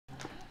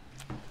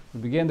We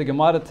begin the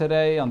Gemara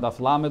today on Daf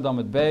Lamed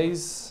Amud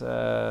Beis,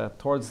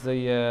 towards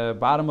the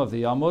bottom of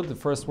the Amud. The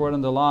first word on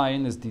the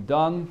line is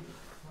Didan.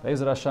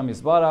 Be'ezer Hashem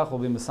Yisbarach. We'll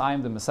be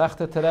Mesayim the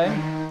Mesechta today.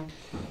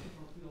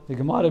 The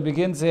Gemara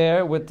begins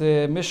here with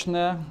the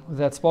Mishnah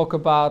that spoke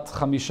about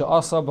Chamisha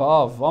Asa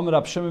Ba'av. Amar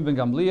Rab Shimon ben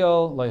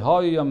Gamliel,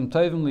 Leihoy Yom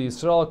Tovim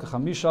LiYisrael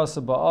K'Chamisha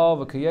Asa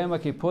Ba'av V'Kiyema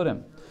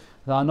Kippurim.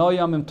 There are no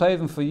Yom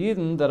Tovim for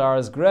Yidden that are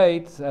as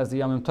great as the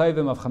Yom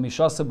Tovim of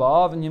Chamisha Asa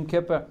Ba'av and Yom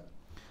Kippur.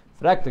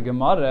 So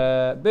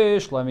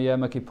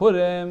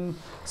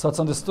it's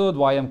understood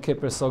why Yom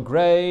Kippur is so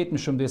great,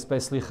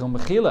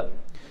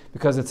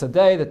 because it's a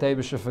day that the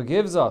Eibusher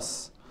forgives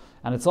us.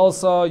 And it's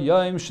also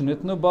Yom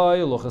Shenitnu Bai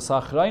Luchas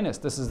Achraynis.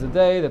 This is the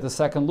day that the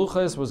second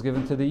Luchas was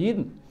given to the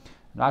Yidden.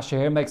 Rashi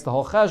here makes the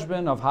whole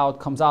cheshbon of how it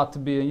comes out to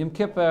be in Yom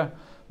Kippur.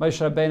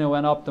 Moshe Rabbeinu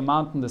went up the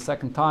mountain the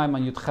second time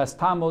on Yud Ches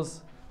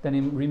Tammuz. Then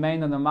he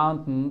remained on the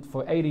mountain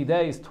for 80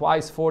 days,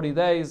 twice 40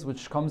 days,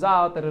 which comes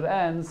out that it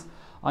ends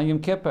on Yom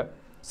Kippur.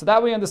 So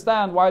that we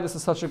understand why this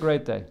is such a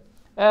great day.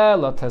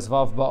 But the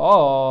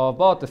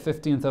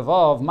 15th of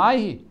Av,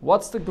 Maihi,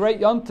 what's the great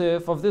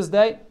yontif of this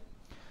day?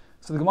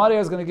 So the Gemara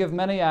is going to give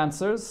many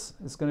answers.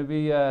 It's going to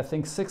be, I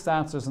think, 6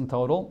 answers in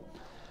total.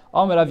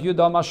 Amar Rav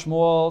Yudah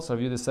Mashmuel, so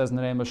Rav Yudah says in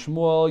the name of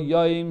Shmuel,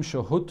 Yoim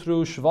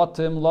Shehutru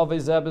Shvatim Lovei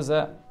Zeh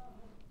B'zeh.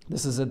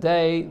 This is a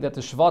day that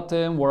the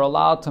Shvatim were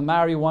allowed to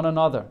marry one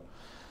another.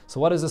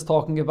 So what is this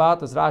talking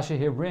about? As Rashi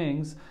here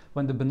brings,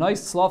 when the Bnei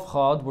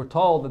Tzlafchad were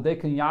told that they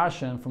can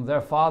yarshin from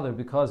their father,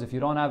 because if you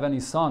don't have any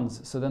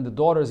sons, so then the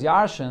daughter's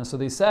yarshin. So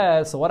they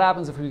said, so what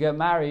happens if we get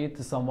married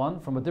to someone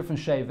from a different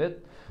shavit?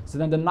 So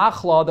then the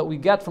nachla that we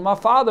get from our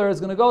father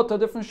is going to go to a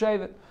different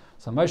shavit.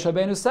 So Moshe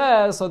Rabbeinu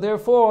says, so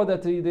therefore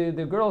that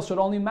the girls should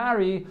only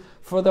marry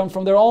for them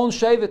from their own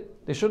shavit.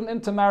 They shouldn't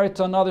intermarry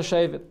to another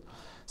shavit.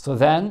 So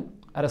then,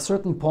 at a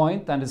certain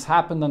point, and this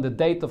happened on the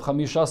date of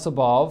Chamisha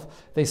Sabav,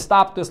 they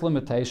stopped this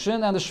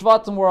limitation, and the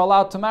Shvatim were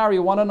allowed to marry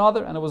one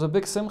another, and it was a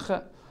big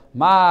simcha.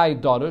 My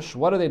daughters,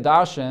 what are they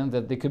darshan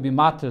that they could be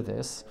matter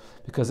this?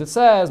 Because it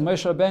says,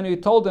 Moshe Rabbeinu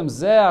told them,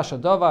 Zeh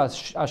ashadava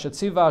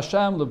ashetziva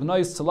Hashem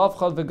lebnois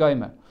tzalafchad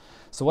v'gaymer.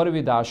 So what do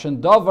we darshan?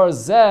 Davar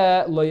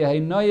zeh lo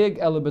yehi noyeg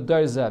ele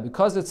b'dar zeh.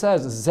 Because it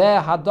says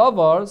zeh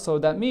hadavar, so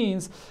that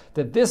means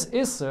that this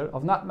isser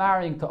of not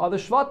marrying to other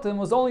shvatim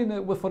was only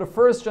for the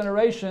first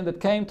generation that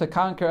came to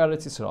conquer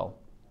Eretz Yisrael,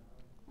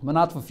 but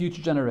not for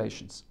future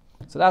generations.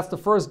 So that's the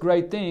first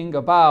great thing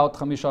about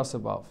Chamisha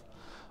Sabav.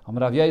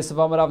 Amar Rav Yosef,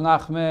 Amar Rav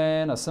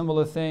Nachman, a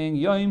similar thing.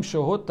 Yom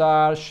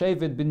shehutar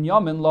Shevet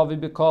Binyamin lavi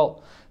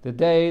b'kol. The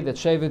day that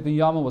Shevet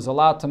Binyamin was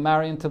allowed to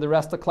marry into the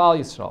rest of Klal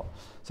Yisrael.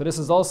 So this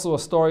is also a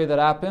story that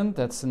happened,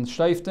 that's in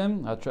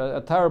Shaftim,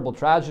 a terrible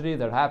tragedy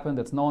that happened,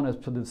 that's known as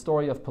the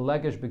story of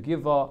Pelegesh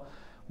Begiva.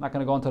 I'm not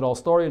going to go into the whole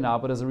story now,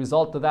 but as a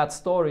result of that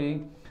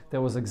story,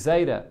 there was a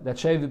gzeira that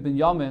Shevet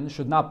Binyamin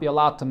should not be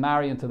allowed to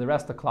marry into the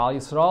rest of Klal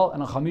Yisrael,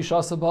 and on Chamisha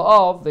Asa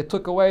B'Av, they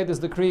took away this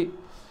decree.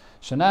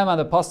 Shenem, and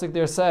the pasuk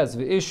there says,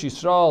 V'ish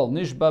Yisrael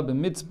nishba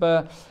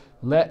b'mitzbah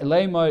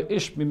leimar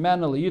ish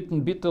b'mena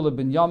leyitin bitul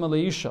Binyamin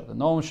leisha. That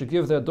no one should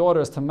give their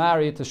daughters to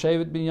marry to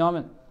Shevet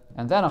Binyamin.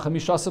 And then on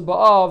Chamisha Asa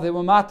B'Av, they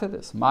were matter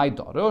this. My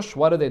daughters,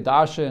 what are they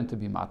darshan to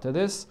be matter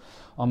this?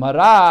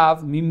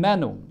 Amarav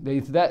mimenu.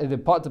 The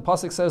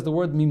pasuk says the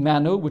word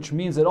mimenu, which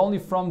means that only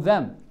from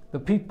them, the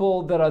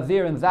people that are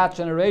there in that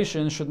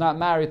generation, should not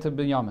marry to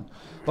Binyamin.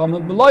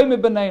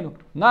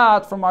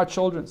 Not from our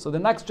children. So the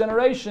next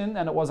generation,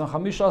 and it was on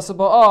Chamisha Asa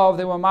B'Av,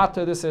 they were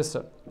matter this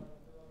isser.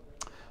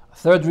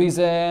 Third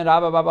reason,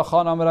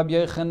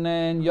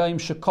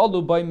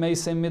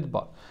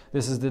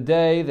 this is the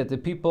day that the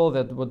people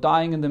that were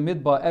dying in the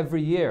Midbar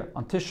every year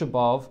on Tisha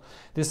B'Av,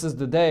 this is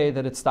the day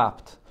that it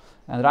stopped.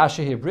 And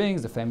Rashi here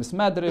brings the famous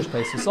Medrash,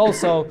 Taisus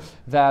also,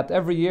 that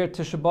every year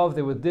Tisha B'Av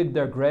they would dig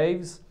their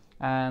graves,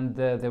 and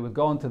they would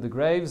go into the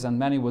graves, and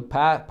many would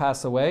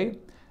pass away.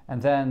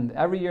 And then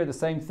every year the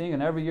same thing,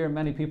 and every year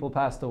many people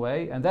passed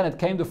away. And then it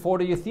came the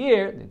 40th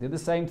year, they did the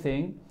same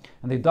thing,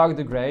 and they dug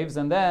the graves,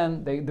 and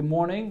then the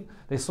morning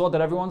they saw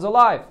that everyone's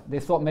alive. They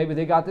thought maybe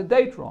they got the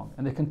date wrong.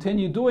 And they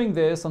continued doing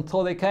this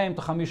until they came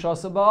to Chamisha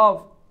Asa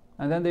B'Av.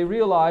 And then they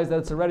realized that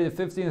it's already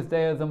the 15th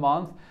day of the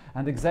month,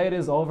 and the Gzeira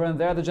is over, and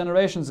there the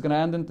generation is going to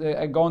end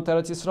go into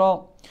Eretz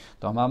Yisrael.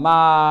 And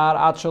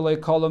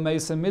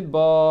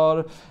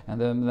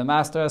the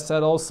master has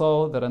said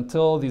also that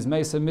until these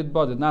Mesa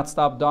Midbar did not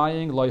stop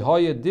dying, the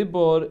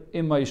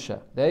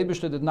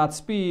Eibusher did not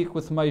speak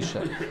with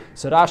Moshe.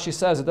 So Rashi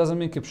says it doesn't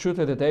mean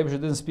Kipshuta that the Eibusher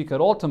didn't speak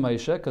at all to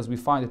Moshe, because we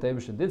find that the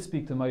Eibusher did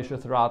speak to Moshe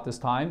throughout this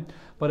time,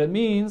 but it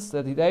means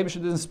that the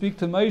Eibusher didn't speak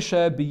to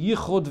Moshe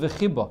b'yichud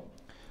v'chiba,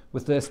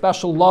 with the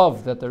special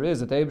love that there is,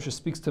 that the Eibusher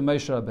speaks to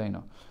Moshe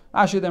Rabbeinu.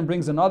 Rashi then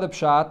brings another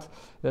pshat,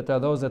 that there are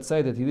those that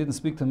say that he didn't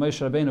speak to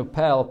Moshe Rabbeinu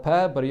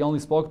peh, but he only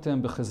spoke to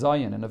him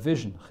b'chizayin, in a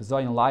vision,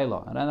 chizayin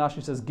laila. And then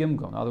Rashi says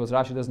gimgum. In other words,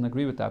 Rashi doesn't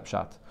agree with that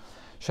pshat.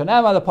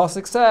 Shanema, the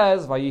pasuk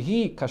says,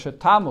 vayihi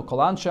kashetamu kol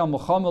anshe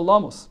al-mucham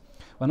elamus.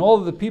 When all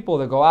of the people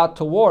that go out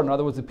to war, in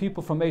other words, the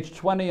people from age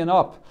 20 and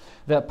up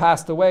that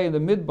passed away in the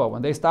midbar,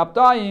 when they stopped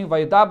dying,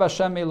 vayidab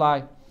Hashem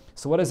elai.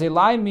 So what does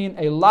Elai mean?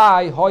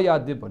 Elai hoya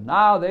dibur.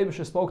 Now the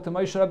Eibusher spoke to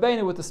Moshe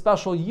Rabbeinu with the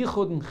special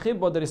yichud and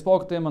chibur that he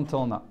spoke to him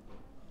until now.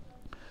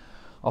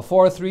 A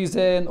fourth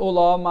reason,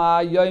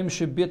 Ulama Yom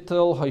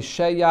Shebitel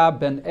Hosheya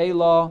ben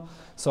Elah.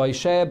 So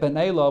Hosheya ben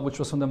Elah, which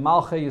was from the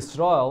Malchei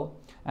Yisrael,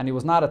 and he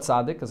was not a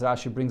tzaddik, as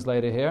Rashi brings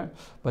later here,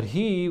 but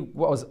he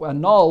was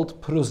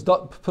annulled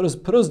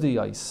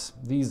Pruzdiyais,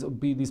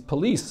 these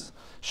police.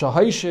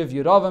 Shahoshev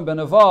Yeravim ben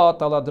Nevat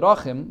ala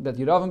drachim, that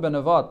Yeravim ben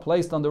Nevat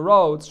placed on the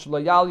roads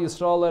Shlayal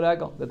Yisrael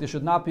regel, that they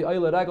should not be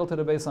oile regel to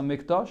the Beis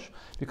HaMikdash,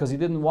 because he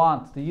didn't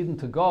want the Yidden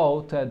to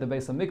go to the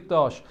Beis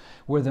HaMikdash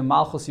where the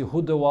Malchus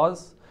Yehuda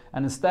was,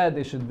 and instead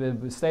they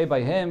should stay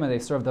by him and they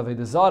served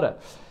Avodah Zarah.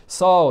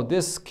 So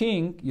this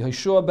king,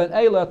 Yehoshua ben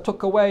Elah,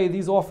 took away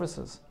these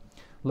offices.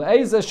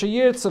 Le'ezeh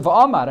sheyirtze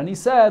v'amar, and he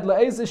said,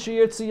 Le'ezeh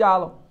sheyirtze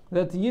yalo,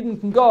 that the Yidden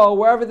can go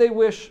wherever they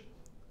wish.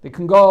 They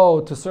can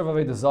go to serve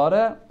Avodah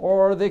Zarah,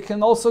 or they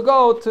can also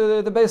go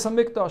to the Beis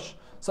HaMikdash.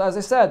 So as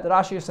I said,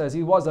 Rashi says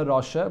he was a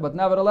Rasha, but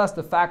nevertheless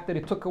the fact that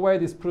he took away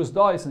these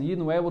prusdois and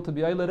Yidden were able to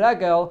be Eile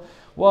Regel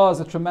was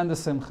a tremendous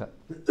simcha.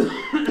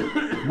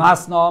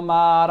 Masna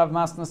Amar, Rav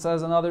Masna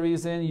says another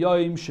reason,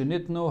 Yoim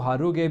Shenitnu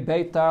Haruge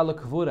Beitar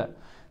Lekvura.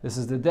 This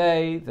is the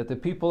day that the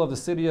people of the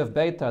city of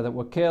Beitar that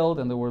were killed,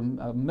 and there were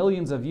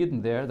millions of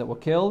Yidden there that were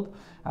killed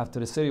after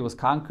the city was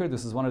conquered.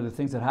 This is one of the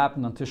things that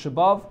happened on Tisha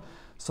B'Av.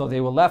 So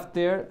they were left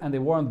there and they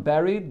weren't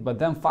buried, but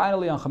then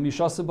finally on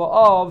Chamishas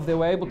B'Av they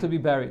were able to be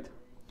buried.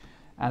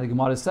 And the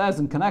Gemara says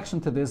in connection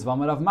to this,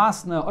 V'amar Rav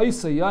Masna,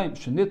 Oisei Yom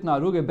Shenitna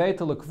Haruge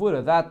Beitar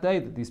Lekvura, that day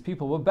that these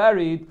people were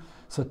buried,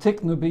 so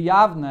Tiknu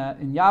B'Yavne,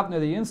 in Yavne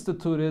they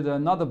instituted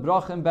another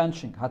bracha and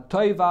benching,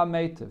 Hatoiva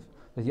Meitiv,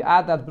 that you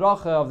add that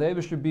bracha of the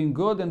Eibusher being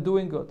good and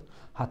doing good.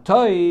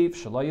 Hatoiv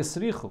Shelo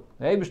Yisrichu,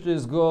 the Eibusher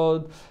is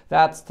good,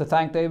 that's to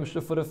thank the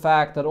Eibusher for the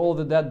fact that all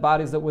the dead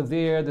bodies that were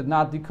there did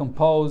not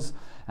decompose,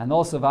 and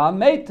also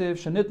V'ameitiv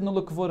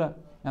Shenitnu Lekvura,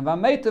 and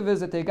V'ameitiv is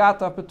that they got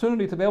the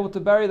opportunity to be able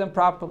to bury them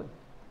properly.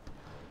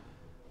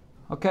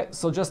 Okay,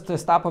 so just to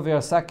stop over here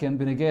a second,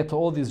 benegay to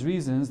all these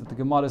reasons that the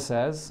Gemara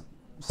says.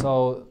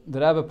 So the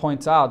Rebbe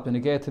points out,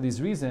 benegay to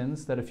these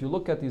reasons, that if you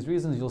look at these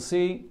reasons, you'll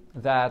see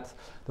that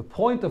the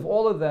point of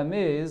all of them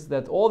is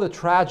that all the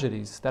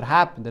tragedies that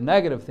happened, the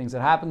negative things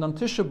that happened on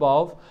Tisha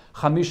B'Av,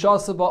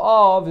 Chamishas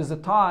B'Av is a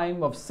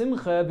time of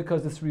simcha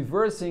because it's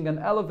reversing and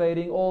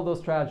elevating all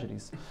those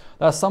tragedies.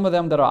 There are some of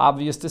them that are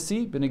obvious to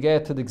see,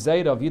 benegay to the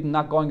Gzeira of Yidden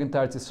not going into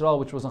Eretz Yisrael,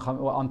 which was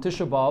on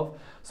Tisha B'Av,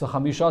 so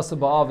Chamishas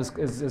B'Av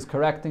is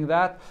correcting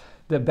that.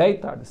 The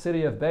Beitar, the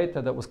city of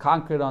Beitar that was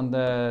conquered on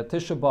the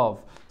Tisha B'Av.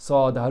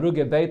 So the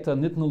Haruge Beitar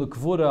Nitnu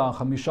L'Kvura on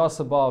Chamishas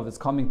B'Av is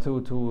coming to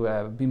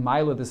be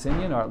Maila this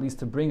Inyan, or at least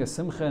to bring a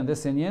Simcha in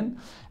this Inyan.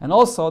 And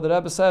also the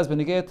Rebbe says, when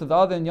you get to the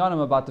other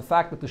Inyanim about the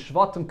fact that the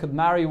Shvatim could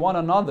marry one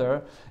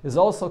another, is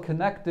also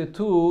connected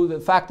to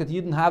the fact that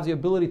you didn't have the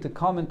ability to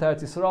come into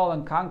Eretz Yisrael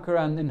and conquer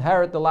and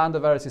inherit the land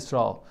of Eretz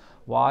Yisrael.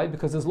 Why?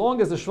 Because as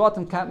long as the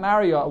Shvatim can't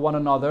marry one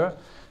another,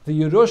 the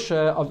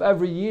Yerusha of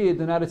every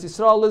Yid in Eretz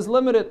Yisrael is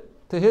limited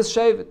to his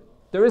Shevet.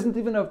 There isn't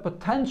even a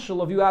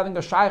potential of you having a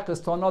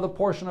shaykhis to another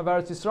portion of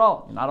Eretz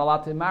Yisrael. You're not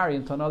allowed to marry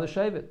into another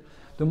Shevet.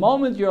 The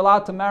moment you're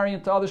allowed to marry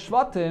into other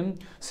Shvatim,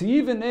 so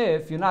even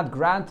if you're not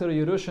granted a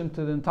Yerushin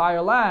to the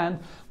entire land,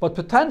 but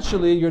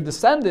potentially your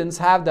descendants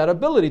have that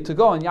ability to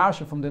go and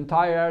Yarsha from the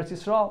entire Eretz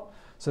Yisrael.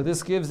 So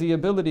this gives the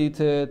ability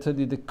to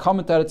come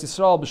into Eretz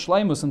Yisrael,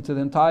 b'shleimus, into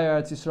the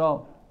entire Eretz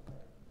Yisrael.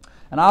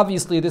 And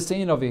obviously this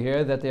scene over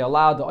here, that they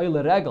allowed the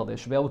Oile Regel, they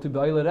should be able to be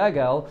Oile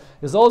Regel,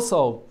 is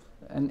also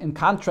in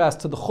contrast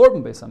to the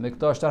Churban Beis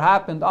HaMikdash that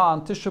happened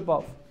on Tisha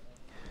B'Av.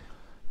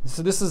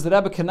 So this is, the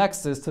Rebbe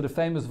connects this to the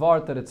famous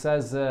Vart that it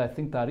says, I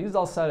think the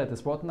Arizal said it,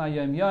 it's brought na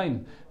Yom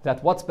Yom,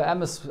 that what's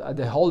be'emes,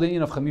 the whole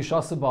union of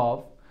Chamishas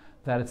B'Av,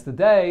 that it's the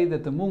day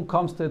that the moon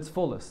comes to its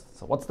fullest.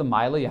 So what's the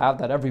Maila? You have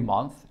that every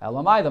month.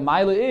 Elamai, the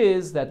Maila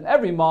is that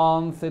every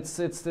month you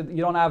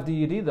don't have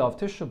the Yerida of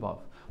Tisha B'Av.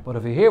 But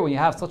over here, when you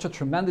have such a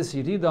tremendous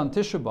Yerida on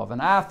Tisha B'Av,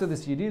 and after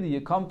this Yerida you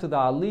come to the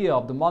Aliyah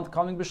of the month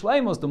coming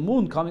B'Shleimos, the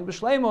moon coming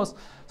B'Shleimos,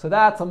 so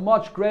that's a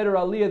much greater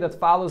Aliyah that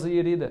follows the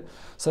Yerida.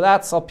 So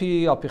that's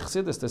Alpi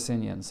Chsidis, this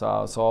Inyan.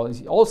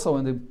 So also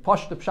in the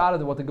Pashta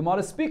Pshara, what the Gemara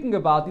is speaking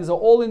about, these are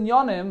all in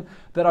Yonim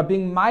that are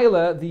being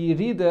Maila, the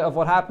Yerida of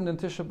what happened in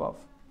Tisha B'Av.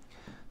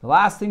 The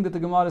last thing that the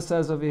Gemara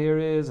says over here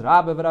is,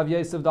 Rabbi v'Rav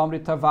Yosef Damri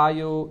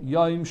Tavayu,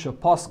 Yom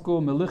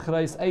Shepasku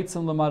Melichreis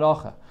Eitzim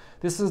L'Maracha.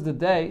 This is the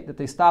day that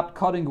they stopped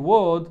cutting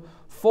wood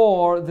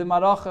for the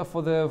maracha,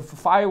 for the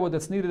firewood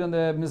that's needed in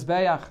the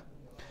Mizbeach.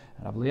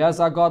 Rabbi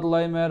Eliezer Gadol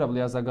Omer, Rabbi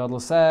Eliezer Gadol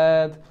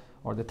said,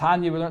 or the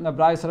Tanya we learned in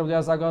the Brayso, Rabbi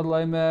Eliezer Gadol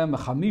Omer,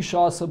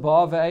 Mechamisha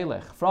B'Av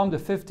Ve'elech. From the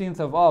 15th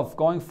of Av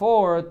going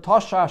forward,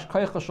 Toshash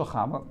Koicha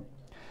Shochama.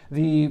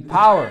 The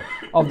power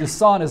of the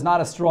sun is not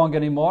as strong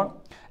anymore.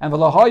 And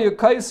therefore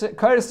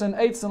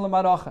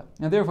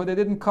they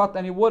didn't cut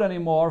any wood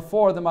anymore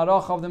for the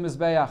maracha of the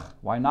Mizbeach.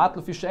 Why not?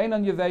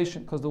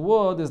 Because the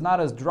wood is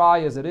not as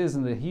dry as it is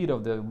in the heat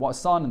of the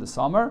sun in the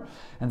summer,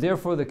 and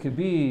therefore there could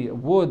be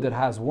wood that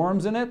has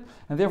worms in it,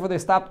 and therefore they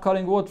stopped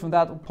cutting wood from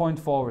that point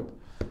forward.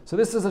 So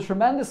this is a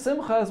tremendous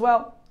simcha as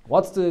well.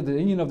 What's the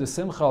inyan of the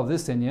simcha of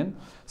this inyan?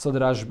 So the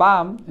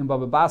Rashbam in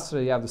Baba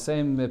Basra, you have the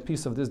same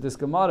piece of this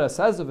Gemara,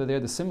 says over there,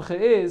 the simcha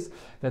is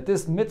that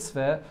this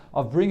mitzvah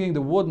of bringing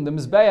the wood and the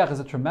mizbeach is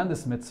a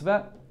tremendous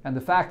mitzvah, and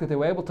the fact that they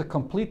were able to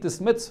complete this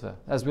mitzvah,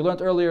 as we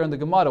learned earlier in the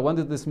Gemara, when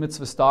did this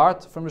mitzvah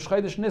start? From Rosh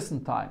Chodesh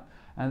Nisan time.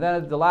 And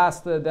then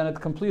then it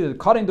completed,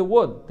 cutting the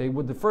wood.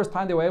 The first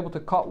time they were able to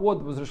cut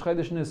wood was Rosh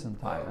Chodesh Nisan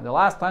time. And the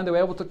last time they were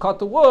able to cut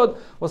the wood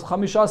was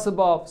Chamishas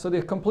B'Av. So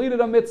they completed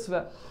a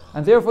mitzvah.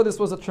 And therefore this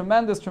was a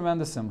tremendous,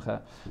 tremendous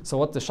simcha. So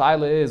what the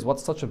shaila is,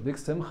 what's such a big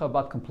simcha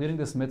about completing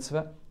this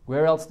mitzvah?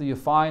 Where else do you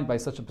find by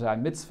such a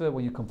mitzvah,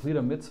 when you complete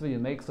a mitzvah, you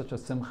make such a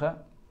simcha?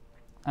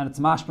 And it's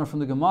mashma from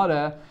the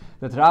Gemara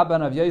that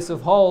Rabban of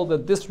Yosef hold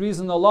that this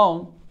reason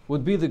alone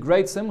would be the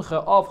great simcha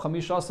of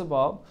Chamishas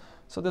B'Av.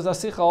 So there's a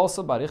sikha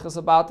also barichas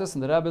about this,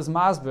 and the Rebbe is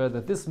masber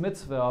that this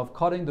mitzvah of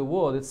cutting the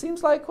wood, it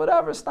seems like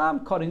whatever,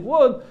 stam, cutting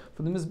wood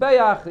for the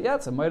mizbeach, yeah,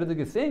 it's a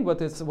meidig thing, but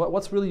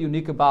what's really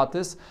unique about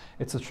this?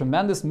 It's a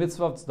tremendous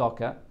mitzvah of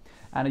tzedakah,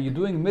 and you're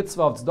doing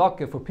mitzvah of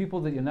tzedakah for people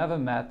that you never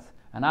met,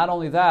 and not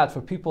only that, for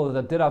people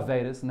that did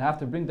Avedis, and they have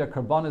to bring their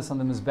karbanis on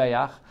the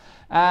mizbeach,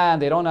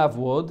 and they don't have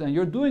wood, and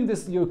you're doing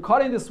this, you're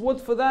cutting this wood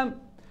for them,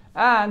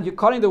 and you're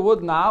cutting the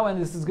wood now,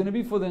 and this is going to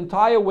be for the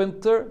entire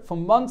winter, for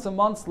months and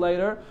months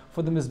later,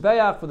 for the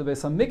Mizbeach, for the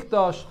Beis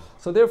HaMikdash.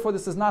 So therefore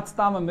this is not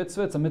stam a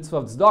mitzvah, it's a mitzvah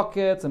of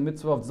tzedakah, it's a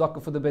mitzvah of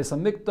tzedakah for the Beis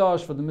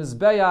HaMikdash, for the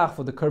Mizbeach,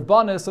 for the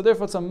Karbanis. So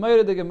therefore it's a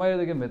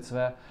meidig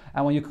mitzvah.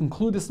 And when you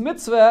conclude this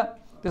mitzvah,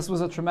 this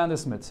was a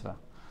tremendous mitzvah.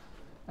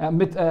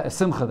 A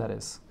simcha, that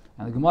is.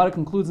 And the Gemara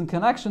concludes in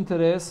connection to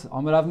this,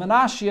 Amar Rav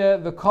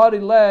Menashe, v'kari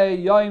le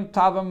yoim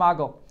tava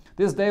magal.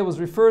 This day was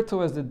referred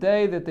to as the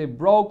day that they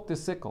broke the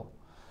sickle.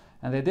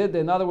 And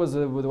in other words,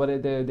 they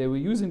were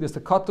using this to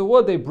cut the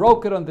wood, they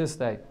broke it on this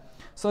day.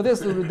 So the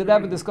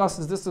Rebbe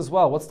discusses this as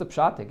well. What's the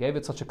pshat? They gave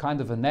it such a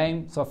kind of a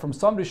name. So from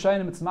some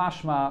Rishonim it's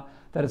mashma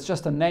that it's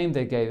just a name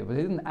they gave it, but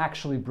they didn't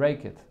actually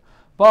break it.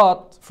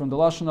 But from the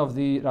lashon of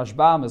the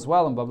Rashbam as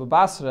well in Baba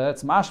Basra,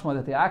 it's mashma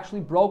that they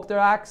actually broke their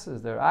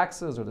axes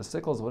or the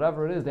sickles,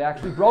 whatever it is, they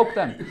actually broke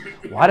them.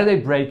 Why did they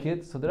break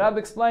it? So the Rebbe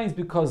explains,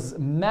 because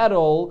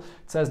metal,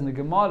 it says in the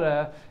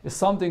Gemara, is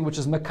something which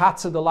is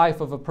mekatze the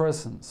life of a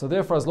person. So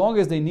therefore, as long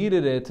as they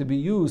needed it to be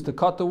used to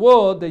cut the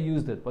wood, they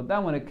used it. But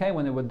then when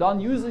they were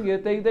done using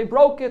it, they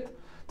broke it.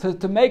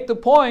 To make the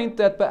point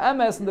that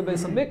be'emes in the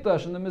Beis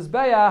HaMikdash and the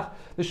Mizbeach,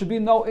 there should be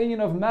no inyan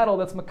of metal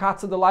that's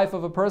mekatze the life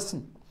of a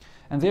person.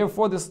 And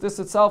therefore, this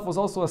itself was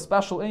also a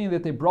special inyan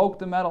that they broke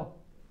the metal.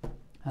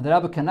 And the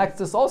Rebbe connects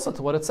this also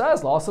to what it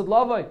says, La'asad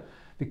Lavai,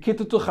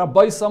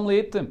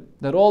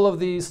 that all of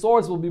the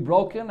swords will be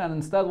broken and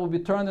instead will be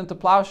turned into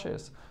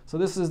plowshares. So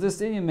this is this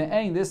inyan,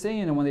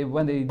 and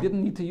when they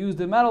didn't need to use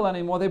the metal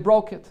anymore, they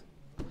broke it.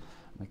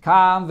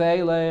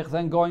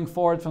 Then going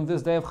forward from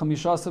this day of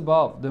Chamishas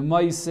B'Av, the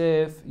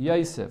Meisef,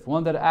 Yosef,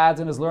 one that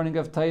adds in his learning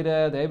of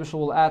Torah, the Eibusher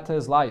will add to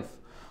his life.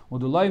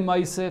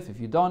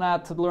 If you don't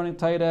add to the learning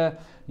Torah,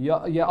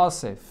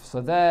 Ya'asef. So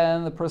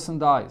then the person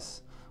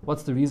dies.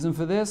 What's the reason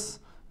for this?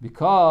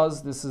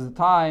 Because this is a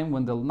time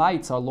when the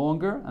nights are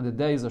longer and the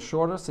days are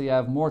shorter, so you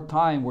have more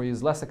time where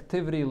there's less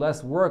activity,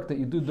 less work that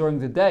you do during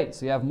the day.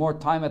 So you have more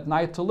time at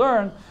night to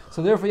learn,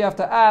 so therefore you have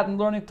to add in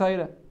learning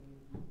Torah.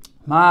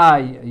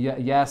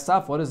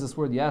 Yasaf, what does this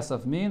word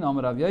Yasaf mean?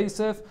 Amar Rav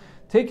Yosef,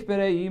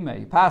 Tikberei Ime.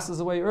 He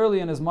passes away early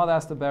and his mother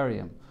has to bury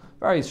him.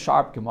 Very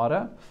sharp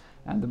Gemara.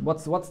 And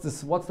what's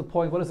the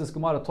point? What is this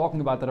Gemara talking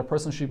about? That a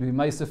person should be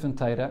meisif in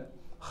Torah.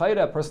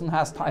 A person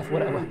has time for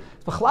whatever.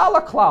 It's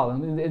b'chlal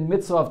klal in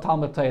mitzvah of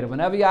Talmud Torah.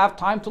 Whenever you have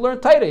time to learn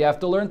Torah, you have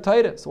to learn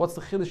Torah. So what's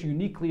the chiddush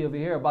uniquely over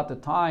here about the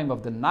time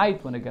of the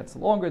night when it gets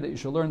longer that you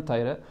should learn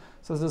Torah?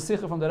 So there's a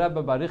sikha from the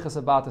Rebbe Barichas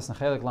about this in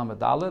Chelik Lamed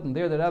Dalet, and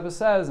there the Rebbe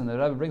says, and the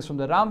Rebbe brings from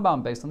the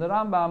Rambam, based on the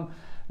Rambam,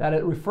 that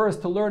it refers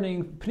to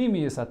learning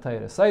pnimiyus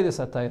HaTorah, seidus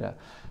HaTorah.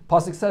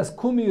 Pasuk says,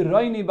 Kumi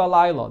Reini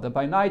Balayla, that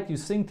by night you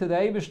sing to the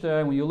Eibishter,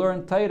 and when you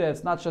learn Torah,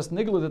 it's not just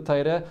niglu the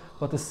Torah,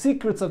 but the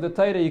secrets of the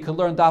Torah you can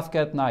learn dafka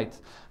at night.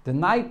 The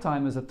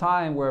nighttime is a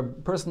time where a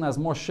person has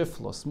more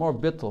shiflus, more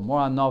bittul,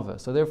 more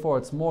anova. So therefore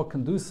it's more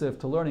conducive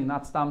to learning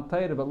not stam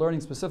Torah, but learning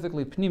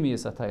specifically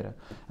pnimiyus HaTorah.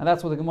 And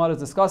that's what the Gemara is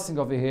discussing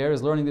over here,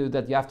 is learning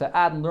that you have to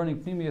add in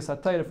learning pnimiyus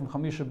HaTorah from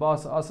Chamisha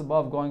Bas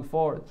Asabav going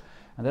forward.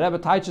 And the Rebbe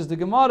teaches the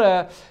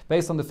Gemara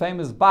based on the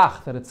famous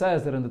Bach that it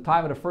says that in the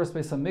time of the first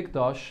Beis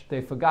HaMikdash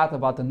they forgot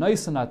about the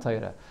Noisan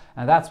HaTorah,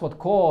 and that's what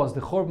caused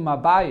the Churban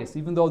HaBayis,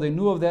 even though they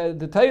knew of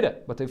the Torah,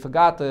 but they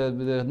forgot the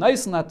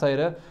Noisan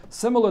HaTorah.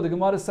 Similar, the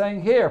Gemara is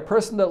saying here, a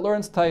person that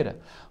learns Torah,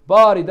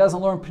 but he doesn't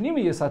learn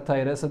Pnimiyus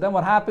HaTorah, so then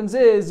what happens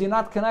is you're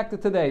not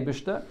connected to the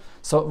Eibishter.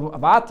 So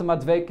if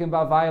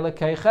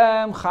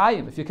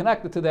you're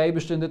connected to the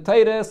Eibishter in the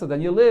Torah, so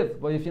then you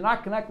live. But if you're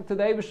not connected to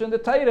the Eibishter in the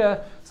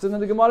Torah, so then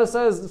the Gemara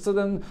says, so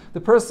then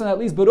the person at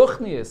least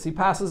Beruchnius, he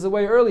passes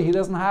away early, he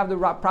doesn't have the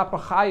proper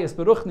Chayis,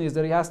 Beruchnius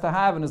that he has to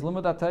have in his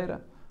Limud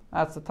HaTorah.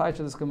 That's the Taich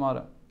of this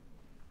Gemara.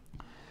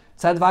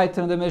 Said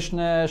weiter in the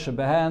Mishnah,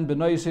 Shebehen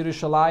b'nois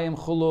Yerushalayim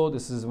chulu.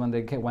 This is when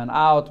they went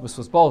out. This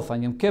was both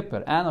on Yom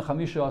Kippur and on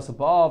Chamisha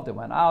Asabov. They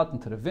went out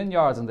into the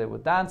vineyards and they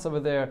would dance over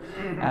there,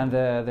 and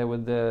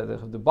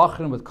the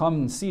Bachrim would come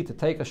and see to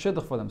take a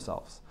shidduch for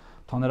themselves.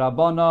 So it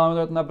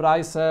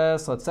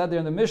said there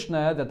in the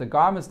Mishnah that the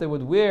garments they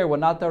would wear were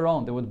not their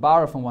own; they would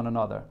borrow from one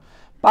another.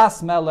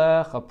 Bas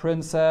Melech, a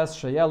princess,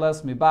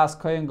 Sheyeles mi Bas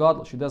Kohen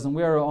Gadol. She doesn't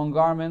wear her own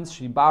garments;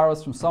 she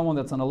borrows from someone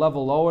that's on a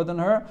level lower than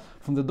her,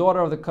 from the daughter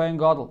of the Kohen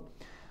Gadol,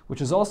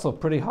 which is also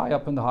pretty high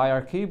up in the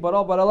hierarchy, but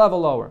a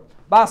level lower.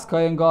 Bas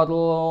Kohen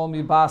Gadol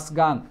mi Bas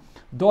Gan.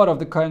 Daughter of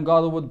the Kohen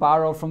Gadol would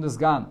borrow from this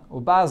Gan.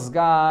 Ubas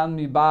Gan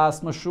mi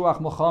Bas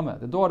Mashuach Mohammed.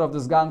 The daughter of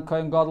this Gan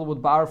Kohen Gadol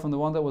would borrow from the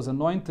one that was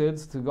anointed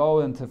to go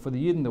into for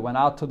the Yidden that went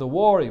out to the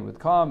war. He would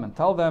come and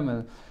tell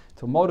them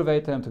to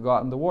motivate them to go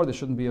out in the war. They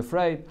shouldn't be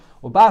afraid.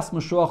 Ubas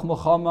Mashuach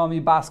Mohammed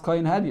mi Bas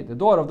Kohen Hedyot. The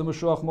daughter of the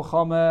Mashuach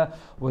Mohammed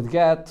would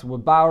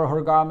borrow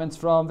her garments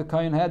from the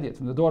Kohen Hedyot,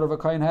 from the daughter of a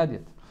Kohen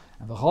Hedyot.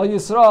 And the Chol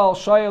Yisrael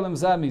Shayelim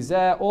Zeh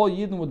Mizeh, all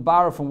Yidden would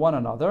borrow from one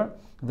another.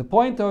 The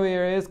point over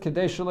here is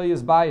Kedei Shaloi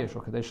Yizbayish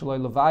or Kedei Shaloi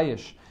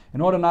Levayish,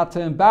 in order not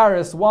to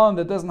embarrass one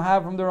that doesn't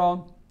have from their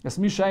own. It's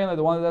Mishayin,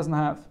 the one that doesn't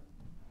have.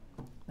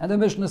 And the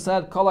Mishnah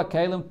said, Kol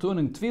HaKelim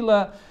Tuning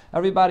Tvila,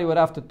 everybody would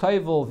have to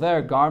tovel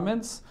their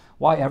garments.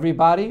 Why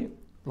everybody?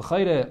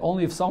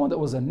 Only if someone that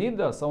was a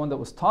nida, someone that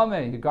was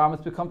tameh, your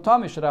garments become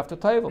tameh, should have to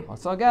tovel.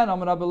 So again,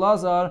 Amar Rabbi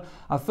Lazar,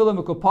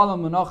 afilim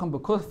mekupalim menachem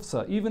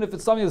bekufsa. Even if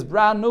it's something that's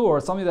brand new or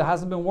something that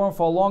hasn't been worn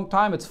for a long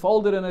time, it's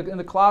folded in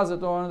the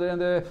closet or in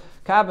the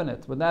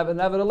cabinet. But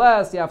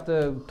nevertheless, you have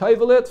to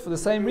tovel it for the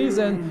same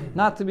reason,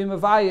 not to be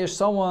mevayish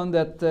someone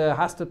that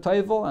has to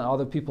tovel and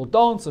other people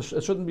don't, so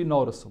it shouldn't be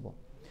noticeable.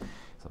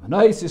 So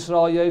they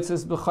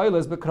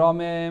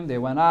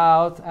went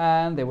out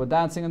and they were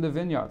dancing in the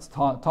vineyards.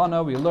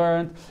 Tana, we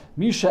learned,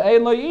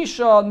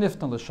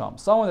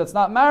 someone that's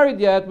not married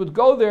yet would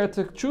go there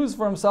to choose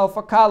for himself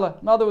a kala.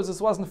 In other words,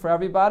 this wasn't for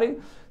everybody.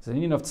 It's an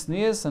union of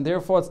tznius, and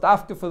therefore it's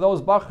dafka for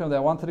those bachrim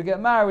that wanted to get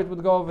married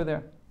would go over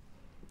there.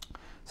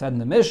 Said in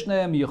the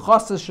Mishnah,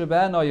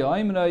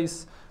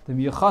 the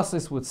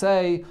Miyachasis would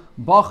say,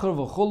 Bachar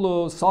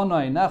v'chulu,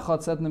 sonai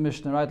nechat, said in the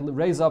Mishnah, right?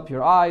 Raise up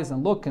your eyes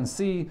and look and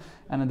see.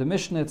 And in the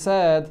Mishnah it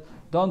said,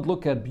 don't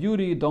look at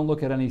beauty, don't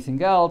look at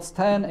anything else.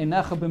 Ten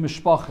einecha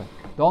b'mishpacha.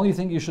 The only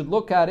thing you should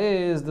look at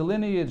is the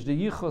lineage, the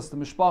yichus, the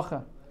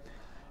mishpacha.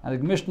 And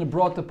the Mishnah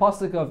brought the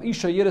pasuk of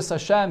Isha Yiras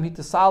Hashem,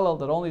 Hitasalel,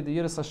 that only the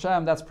Yiras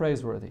Hashem, that's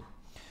praiseworthy.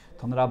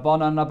 Ton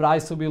Rabbanan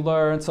Nabraisu we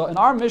learned. So in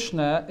our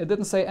Mishnah, it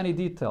didn't say any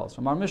details.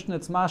 From our Mishnah,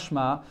 it's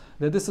mashma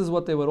that this is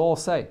what they would all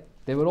say.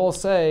 They would all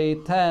say,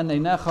 Ten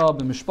einecha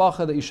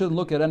b'mishpacha, that you shouldn't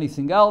look at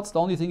anything else. The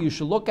only thing you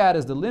should look at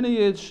is the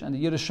lineage and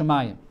the Yiras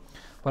Shemayim.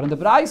 But in the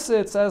Braise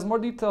it says more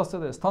details to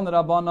this. Tan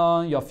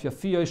Rabbanan, Yaf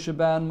Yafiya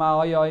Sheben,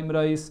 Ma'aya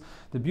Imrais.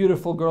 The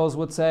beautiful girls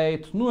would say,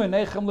 Tnu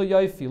einechem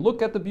le'yofi.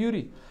 Look at the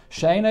beauty.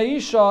 She'ena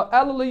isha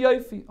ela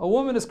le'yofi. A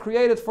woman is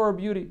created for her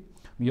beauty.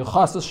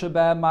 Miyachasas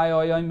Sheben,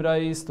 Ma'aya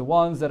Imrais. The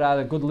ones that had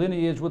a good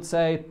lineage would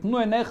say, Tnu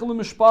einechem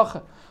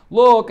le'mishpacha.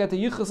 Look at the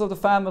yichus of the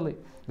family.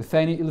 The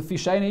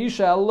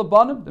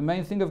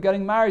main thing of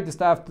getting married is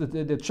to have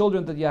the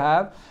children that you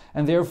have,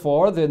 and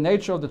therefore the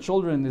nature of the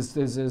children is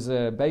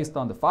based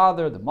on the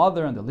father, the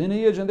mother, and the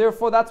lineage, and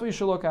therefore that's what you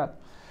should look at.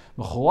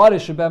 The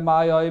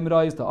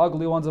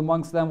ugly ones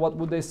amongst them, what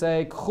would they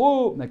say?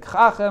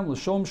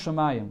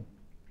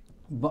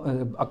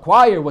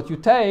 Acquire what you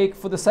take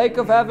for the sake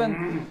of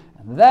heaven.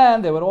 And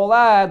then they would all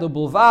add,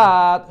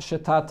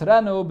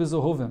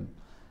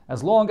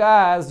 as long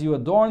as you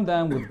adorn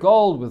them with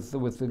gold,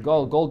 with the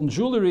golden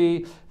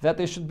jewelry, that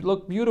they should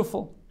look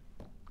beautiful.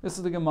 This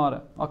is the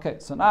Gemara. Okay,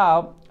 so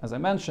now, as I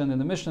mentioned, in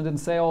the Mishnah didn't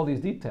say all these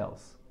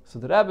details. So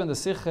the Rebbe in the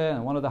Sikhe,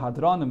 and one of the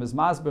Hadronim is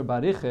Masber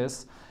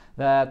Barichis,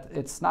 that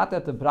it's not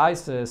that the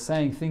Braise is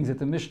saying things that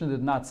the Mishnah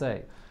did not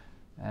say.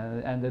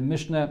 And the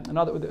Mishnah,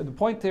 the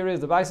point here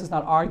is the Braise is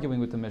not arguing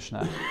with the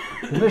Mishnah.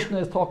 The Mishnah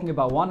is talking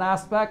about one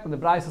aspect, and the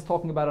Braise is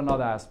talking about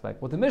another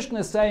aspect. What the Mishnah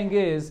is saying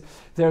is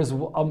there's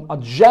a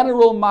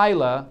general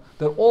maila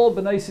that all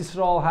Bnei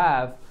Yisrael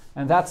have,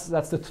 and that's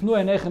the Tnu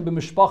Einechem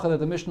b'mishpacha that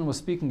the Mishnah was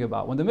speaking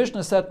about. When the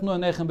Mishnah said Tnu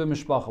Einechem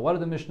b'mishpacha, what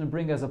did the Mishnah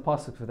bring as a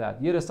pasuk for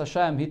that? Yiras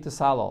Hashem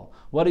Hitasalal.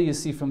 What do you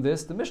see from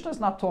this? The Mishnah is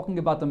not talking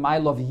about the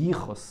maila of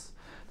yichus.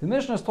 The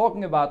Mishnah is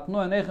talking about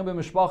Tnu Einechem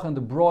b'mishpacha in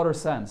the broader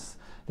sense.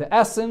 The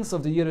essence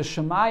of the Yiras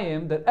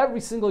Shemayim that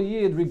every single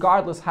Yid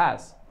regardless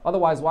has.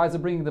 Otherwise, why is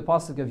it bringing the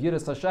pasuk of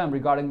Yiras Hashem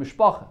regarding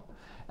Mishpacha?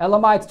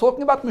 Elamai, it's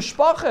talking about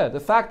Mishpacha, the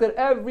fact that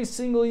every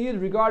single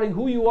Yid regarding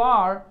who you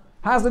are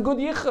has a good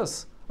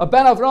Yichus. A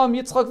Ben Avram,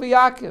 Yitzchak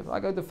v'Yaakov. I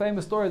got the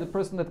famous story of the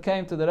person that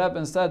came to the Rebbe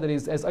and said that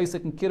he's as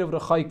Isaac and Kirav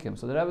Rechaikim.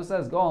 So the Rebbe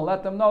says, go and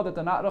let them know that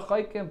they're not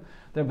Rechaikim,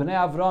 they're Bnei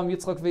Avram,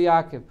 Yitzchak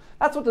v'Yaakov.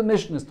 That's what the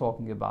Mishnah is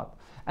talking about.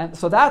 And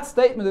so that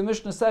statement the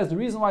Mishnah says, the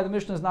reason why the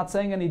Mishnah is not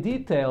saying any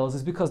details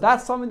is because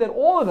that's something that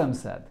all of them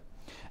said.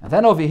 And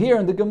then over here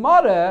in the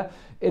Gemara,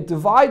 it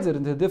divides it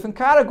into different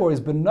categories.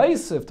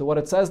 B'noisif to what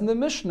it says in the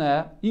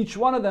Mishnah, each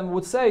one of them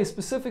would say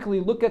specifically,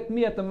 look at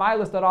me at the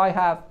milas that I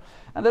have.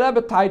 And the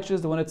Rebbe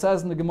teaches that when it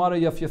says in the Gemara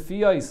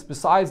Yafyafiyos,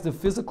 besides the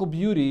physical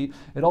beauty,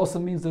 it also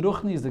means the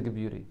Ruchni is the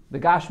beauty. The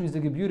Gashmi is the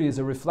beauty, is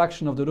a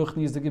reflection of the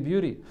Ruchni is the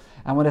beauty.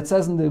 And when it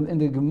says in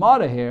the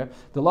Gemara here,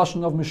 the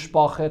Lashon of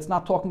Mishpacha, it's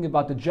not talking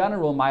about the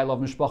general Ma'ila of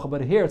Mishpacha,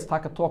 but here it's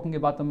talking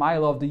about the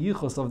Ma'ila of the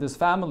Yichus of this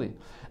family.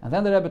 And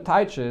then the Rebbe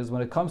teaches,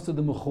 when it comes to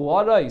the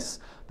Mechuarais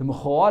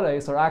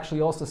are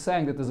actually also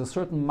saying that there's a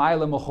certain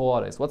Ma'ila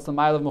Mechuarais. What's the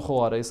Ma'ila of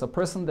Mechuarais? A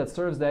person that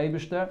serves the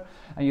Eibishter,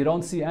 and you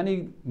don't see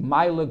any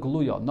Ma'ila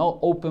Gluya, no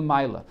open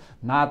Ma'ila.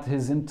 Not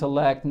his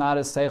intellect, not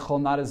his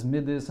Seichel, not his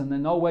Midas, and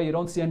in no way you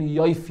don't see any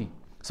Yoifi.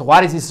 So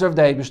why does he serve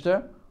the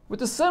Eibishter?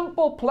 With a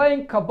simple,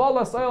 plain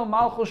Kabbalah Sayel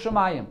Malchus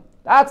Shemayim.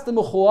 That's the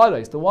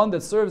Mechuarais, the one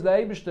that serves the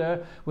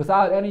Eibishter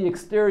without any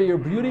exterior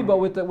beauty, but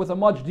with a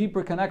much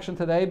deeper connection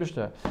to the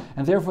Eibishter.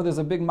 And therefore there's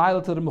a big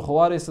Ma'ila to the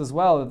Mechuarais as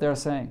well that they're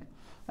saying.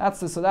 That's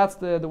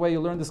the way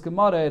you learn this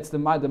Gemara. It's the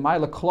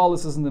Ma'ila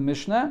Klolis is in the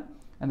Mishnah,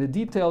 and the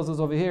details is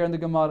over here in the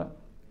Gemara.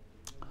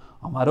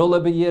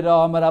 Amarula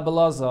b'yira Amar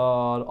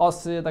Abelazar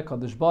Osid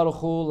HaKadosh Baruch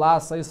Hu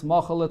L'asais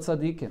Machal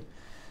Tzadikim.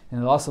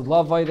 In the Asad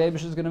Lavai, the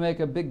Eibush is going to make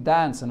a big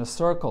dance in a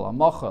circle, a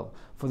machal,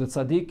 for the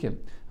tzaddikim.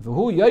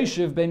 V'hu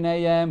yoshiv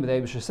b'neihem, the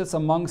Eibush sits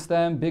amongst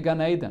them, big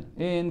Gan Eden,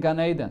 in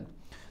Gan Eden.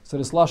 So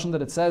this lashon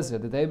that it says here,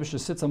 that the Eibush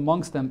sits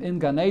amongst them in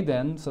Gan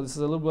Eden, so this is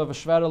a little bit of a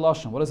shvera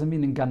lashon. What does it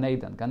mean in Gan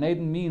Eden? Gan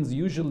Eden means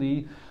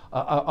usually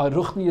a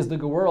ruchni is the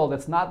world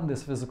that's not in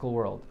this physical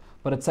world.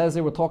 But it says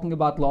here we're talking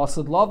about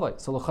L'asad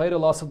Lavai. So l'chayre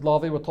L'asad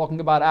Lavai, we're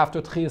talking about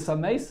after Tchiyas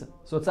HaMeisim.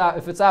 So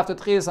if it's after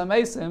Tchiyas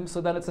HaMeisim,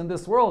 so then it's in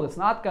this world, it's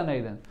not Gan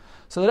Eden.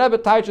 So the Rebbe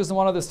teaches in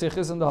one of the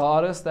sichos in the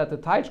Haaretz that the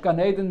Taich Gan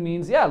Eden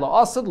means,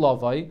 L'asad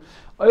Lavai,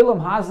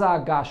 Olam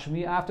Haza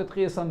Gashmi, after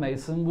Tchiyas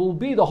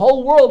HaMeisim, the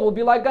whole world will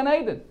be like Gan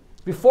Eden.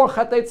 Before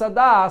Chatei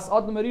Tzadas,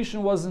 Adam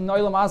Rishon was in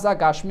Olam Haza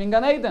Gashmi in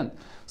Gan Eden.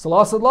 So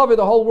L'asad Lavai,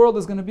 the whole world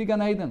is going to be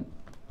Gan Eden.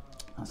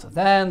 And so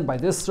then, by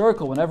this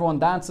circle, when everyone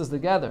dances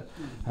together,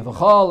 everyone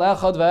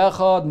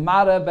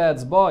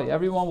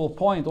will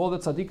point, all the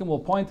tzaddikim will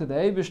point to the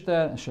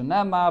Eibishter,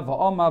 Shenema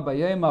va'oma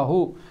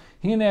b'yemahu.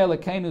 Hine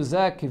lekenu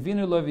zeh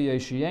kivinu lo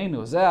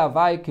v'yeshienu. Zeh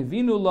avai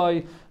kivinu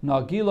lo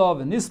nagila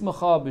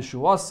v'nismacha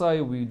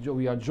b'shuasai.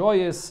 We are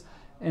joyous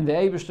in the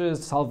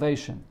Eibishter's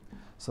salvation.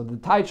 So the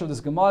taich of this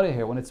Gemara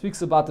here, when it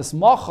speaks about this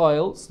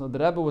machal, so the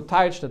Rebbe would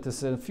taich that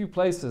this in a few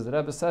places, the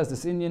Rebbe says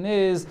this Indian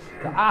is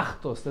the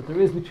achtos that there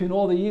is between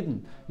all the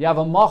Yidden. You have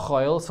a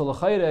machal, so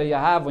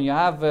l'chayre when you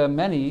have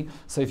many,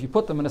 so if you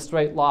put them in a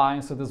straight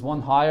line, so there's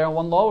one higher and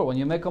one lower. When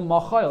you make a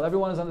machal,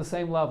 everyone is on the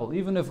same level.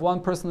 Even if one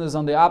person is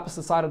on the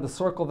opposite side of the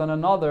circle than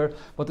another,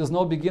 but there's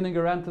no beginning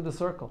or end to the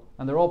circle.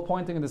 And they're all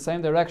pointing in the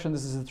same direction.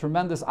 This is a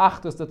tremendous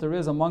achtos that there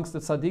is amongst the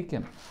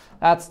tzaddikim.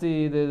 That's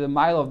the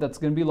mile that's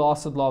going to be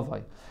L'asad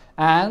Lavai.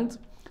 And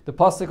the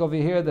pasuk over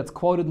here that's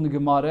quoted in the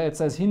Gemara, it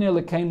says Hine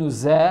lekenu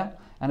zeh,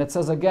 and it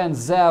says again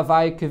zeh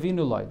avai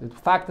kevinu loy. The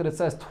fact that it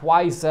says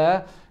twice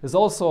zeh is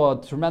also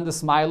a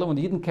tremendous mile. When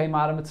the Yidden came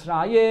out of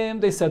Mitzrayim,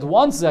 they said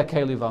once zeh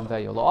keli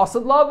v'amveyo.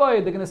 L'asad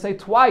lavai, they're going to say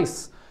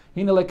twice.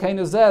 Hine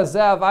lekenu zeh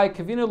zeh avai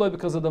kevinu loy,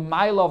 because of the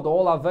mile of the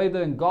whole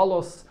Aveda and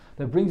Golos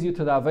that brings you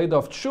to the Aveda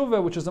of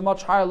Tshuva, which is a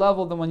much higher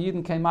level than when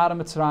Yidden came out of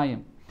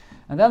Mitzrayim.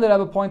 And then the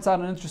Rebbe points out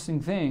an interesting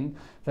thing,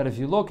 that if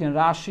you look in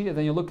Rashi and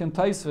then you look in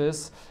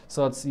Taisvis,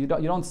 so you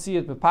don't see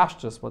it with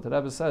Pashtus, but the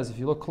Rebbe says, if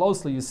you look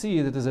closely, you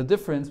see that there's a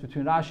difference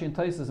between Rashi and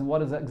Taisvis and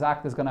what is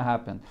exactly is going to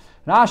happen.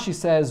 Rashi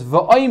says,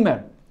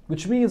 V'oimer,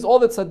 which means all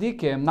the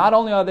tzaddikim, not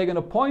only are they going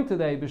to point to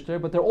the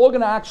Eibishter, but they're all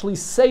going to actually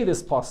say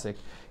this pasuk.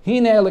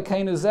 Hine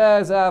lekeinu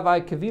zeh, zeh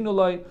avai kevinu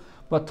loy.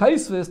 But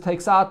Taisvis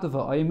takes out the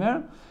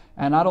V'oimer,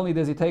 and not only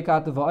does he take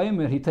out the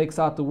Va'omer, he takes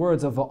out the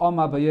words of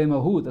Va'oma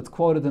b'yemahu that's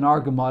quoted in our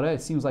Gemara.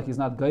 It seems like he's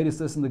not guiding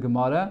this in the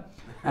Gemara.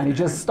 And he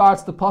just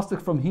starts the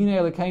pasuk from Hine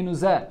lekeinu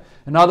zeh.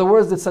 In other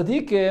words, the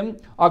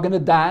tzaddikim are going to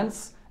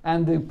dance,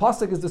 and the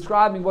pasuk is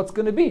describing what's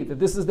going to be. That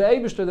this is the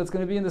Eibishter that's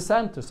going to be in the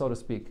center, so to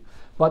speak.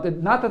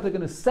 But not that they're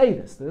going to say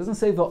this. It doesn't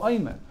say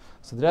Va'omer.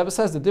 So the Rebbe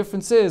says the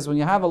difference is when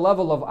you have a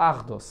level of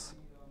Achdos,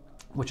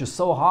 which is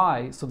so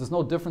high, so there's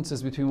no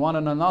differences between one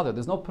and another.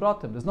 There's no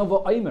pratim. There's no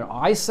Va'omer.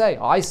 I say,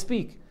 I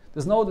speak.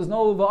 There's no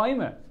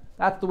Va'omer.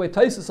 That's the way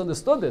Taisus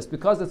understood this,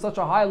 because it's such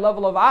a high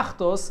level of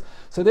Achtos,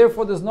 so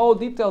therefore there's no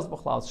details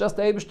b'chlal. It's just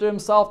the Eibishter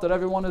himself that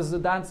everyone is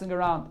dancing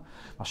around.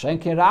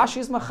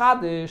 Rashi's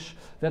machadish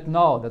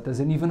that there's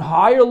an even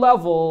higher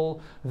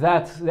level,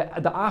 that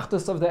the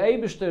Achtos of the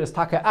Eibishter is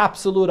taka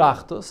absolute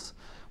Achtos,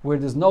 where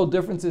there's no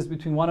differences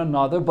between one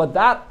another, but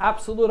that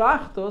absolute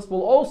achtos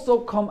will also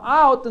come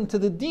out into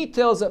the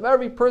details of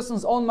every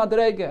person's own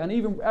madrege, and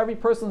even every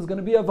person is going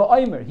to be a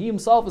va'omer. He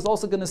himself is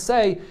also going to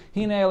say,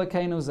 Hine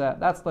elekeinu zeh.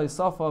 That's the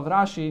Safa of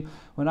Rashi,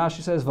 when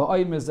Rashi says,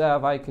 Va'omer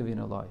zeh avai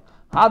kevinu loy.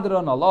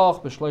 Hadron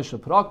aloch b'shloisha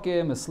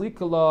prakim,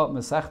 eslikala,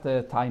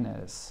 Meseches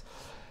Ta'anis.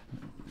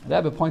 The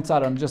Rebbe points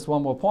out on just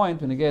one more point,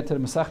 when you get to the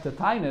Meseches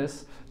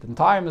Ta'anis, the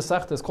entire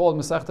Masechta is called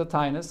Meseches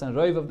Ta'anis, and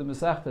Rov of the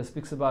Masechta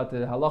speaks about the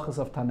halachas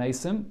of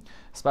Tanaisim,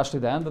 especially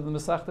the end of the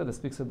Masechta, that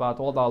speaks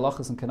about all the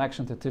halachas in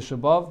connection to Tisha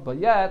B'Av. But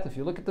yet, if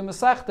you look at the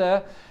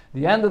Masechta,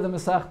 the end of the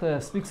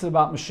Masechta speaks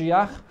about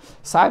Mashiach,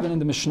 Simon in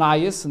the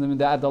Mishnayos, and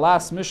then the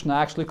last Mishnah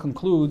actually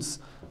concludes,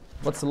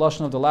 what's the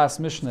lashon of the last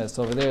Mishnah?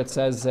 So over there it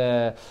says,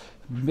 Be'im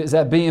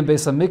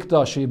Beis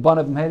HaMikdash,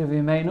 Yibanav M'heiru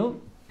V'yimeinu.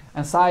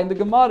 And in the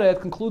Gemara,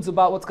 it concludes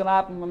about what's going to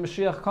happen when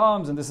Mashiach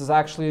comes, and this is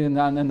actually in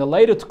the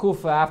later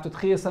Tkufa after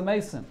Tchias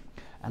HaMesim.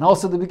 And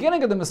also the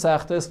beginning of the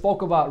Masechta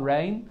spoke about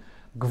rain,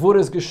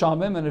 Gvuras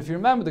Geshamim, and if you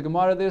remember, the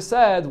Gemara there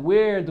said,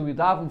 where do we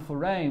daven for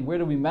rain? Where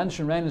do we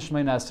mention rain in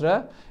Shemoneh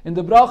Esrei? In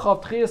the bracha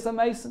of Tchias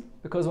HaMesim,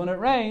 because when it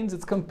rains,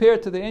 it's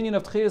compared to the inyan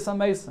of Tchias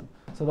HaMesim.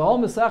 So the whole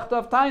Masechta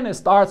of Ta'anis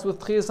starts with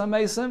Tchias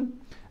HaMesim,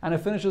 and it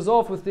finishes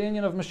off with the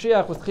inyan of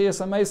Mashiach, with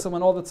Tchias HaMesim,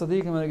 when all the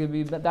tzaddikim are going to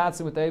be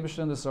dancing with the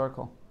Eibusher in the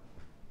circle.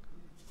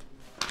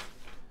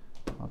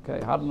 Okay,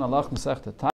 Hadlan Allah Masechta Ta'anis.